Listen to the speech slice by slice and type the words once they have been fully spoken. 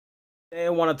Today I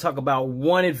want to talk about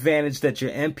one advantage that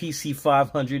your MPC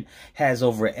 500 has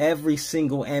over every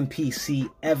single MPC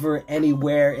ever,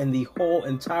 anywhere in the whole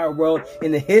entire world,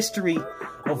 in the history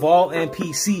of all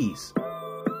MPCs.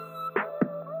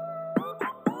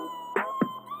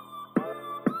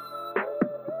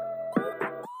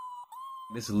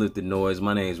 This is Lifted Noise.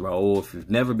 My name is Raul. If you've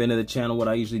never been to the channel, what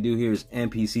I usually do here is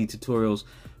MPC tutorials,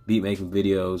 beat making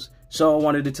videos. So I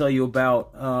wanted to tell you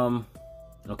about,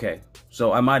 okay,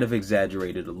 so I might have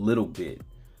exaggerated a little bit.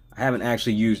 I haven't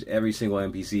actually used every single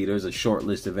MPC. There's a short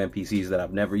list of MPCs that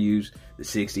I've never used. The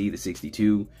 60, the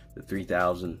 62, the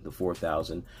 3000, the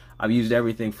 4000. I've used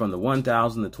everything from the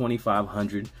 1000, the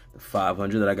 2500, the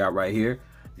 500 that I got right here,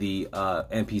 the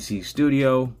MPC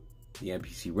Studio, the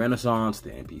MPC Renaissance, the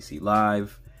MPC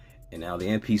Live, and now the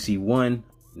MPC ONE.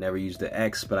 Never used the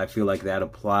X, but I feel like that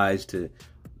applies to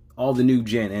all the new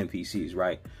gen MPCs,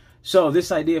 right? So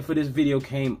this idea for this video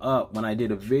came up when I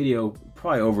did a video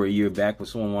probably over a year back when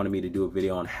someone wanted me to do a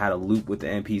video on how to loop with the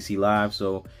MPC Live.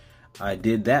 So I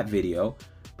did that video,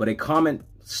 but a comment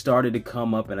started to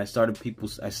come up and I started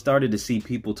to see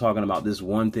people talking about this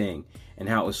one thing and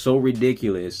how it was so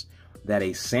ridiculous that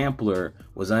a sampler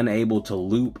was unable to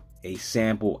loop a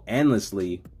sample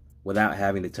endlessly without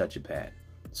having to touch a pad.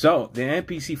 So the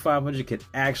MPC 500 can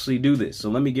actually do this. So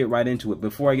let me get right into it.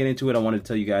 Before I get into it, I want to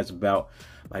tell you guys about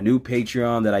my new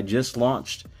Patreon that I just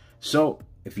launched. So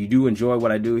if you do enjoy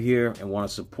what I do here and want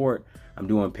to support, I'm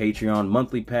doing Patreon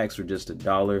monthly packs for just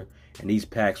 $1. And these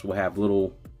packs will have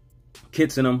little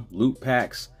kits in them, loop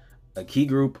packs, a key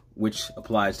group, which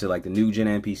applies to like the new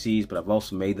gen MPCs, but I've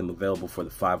also made them available for the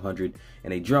 500,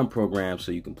 and a drum program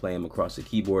so you can play them across the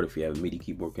keyboard if you have a MIDI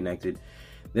keyboard connected.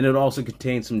 Then it also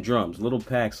contains some drums, little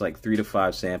packs like 3 to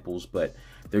 5 samples, but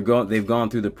they've gone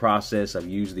through the process. I've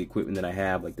used the equipment that I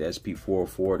have, like the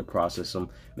SP-404, to process them,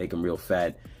 make them real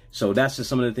fat. So that's just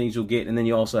some of the things you'll get. And then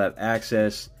you also have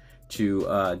access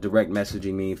to direct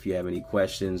messaging me if you have any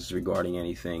questions regarding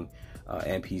anything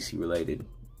MPC related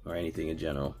or anything in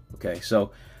general. Okay,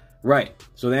 so right,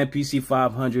 so the MPC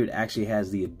 500 actually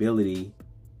has the ability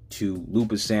to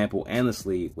loop a sample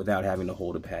endlessly without having to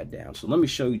hold a pad down. So let me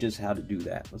show you just how to do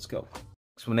that. Let's go.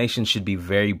 Explanation should be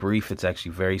very brief. It's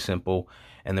actually very simple,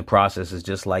 and the process is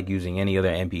just like using any other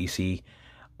MPC.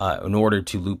 In order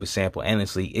to loop a sample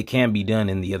endlessly, it can be done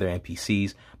in the other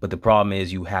MPCs, but the problem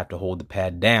is you have to hold the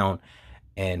pad down,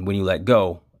 and when you let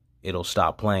go, it'll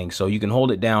stop playing. So you can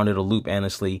hold it down, it'll loop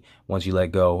endlessly. Once you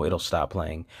let go, it'll stop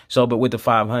playing. So, but with the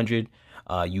 500,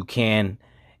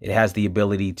 it has the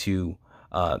ability to,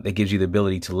 that gives you the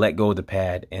ability to let go of the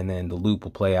pad, and then the loop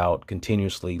will play out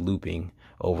continuously looping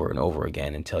over and over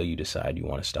again until you decide you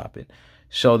want to stop it.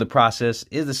 So the process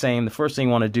is the same. The first thing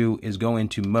you want to do is go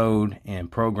into mode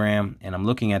and program, and I'm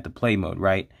looking at the play mode,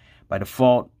 right? By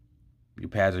default, your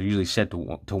pads are usually set to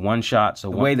one shot.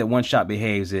 So the way that one shot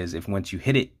behaves is if once you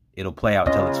hit it, it'll play out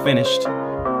until it's finished.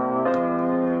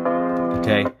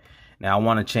 Okay, now I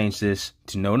want to change this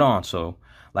to node on. So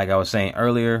like I was saying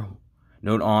earlier,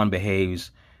 node on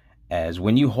behaves as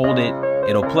when you hold it,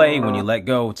 it'll play. When you let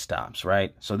go, it stops,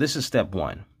 right? So this is step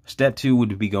one. Step two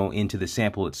would be go into the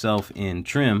sample itself in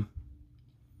trim,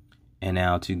 and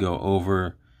now to go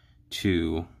over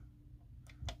to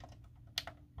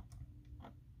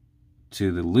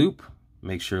the loop.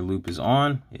 Make sure loop is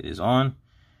on. It is on.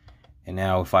 And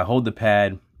now if I hold the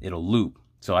pad, it'll loop.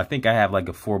 So I think I have like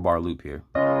a 4-bar loop here.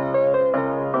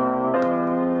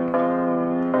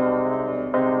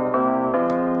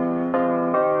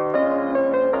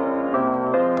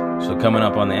 So coming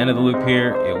up on the end of the loop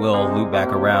here, it will loop back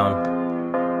around.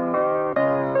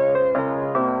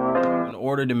 In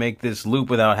order to make this loop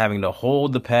without having to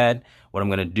hold the pad, what I'm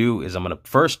going to do is I'm going to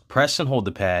first press and hold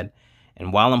the pad.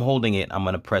 And while I'm holding it, I'm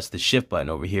going to press the shift button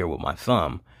over here with my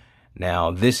thumb.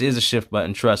 Now, this is a shift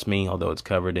button, trust me, although it's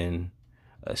covered in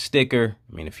a sticker.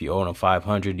 I mean, if you own a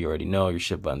 500, you already know your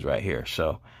shift button's right here.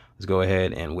 So let's go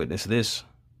ahead and witness this.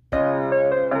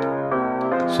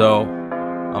 So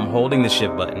I'm holding the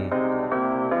shift button.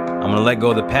 I'm going to let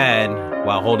go of the pad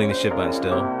while holding the shift button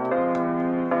still.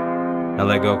 Now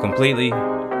let go completely.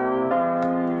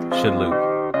 Should loop.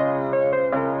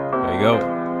 There you go.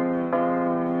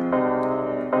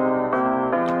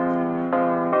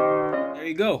 There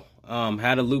you go.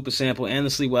 How to loop a sample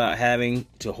endlessly without having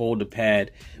to hold the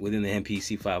pad within the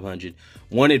MPC 500.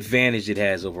 One advantage it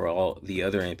has over all the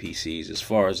other MPCs, as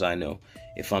far as I know,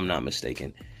 if I'm not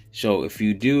mistaken. So if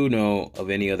you do know of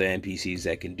any other MPCs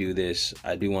that can do this,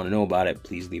 I do want to know about it.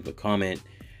 Please leave a comment.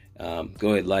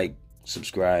 Go ahead, like,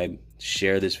 subscribe,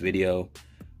 share this video.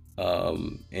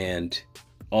 And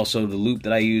also the loop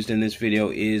that I used in this video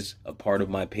is a part of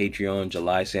my Patreon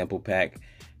July sample pack.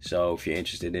 So if you're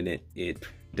interested in it, it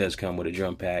does come with a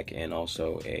drum pack and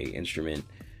also a instrument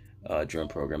drum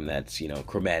program that's, you know,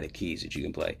 chromatic keys that you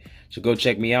can play. So go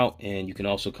check me out, and you can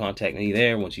also contact me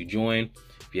there once you join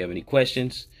if you have any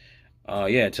questions.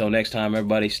 Yeah, until next time,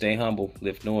 everybody, stay humble,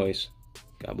 lift noise.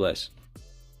 God bless.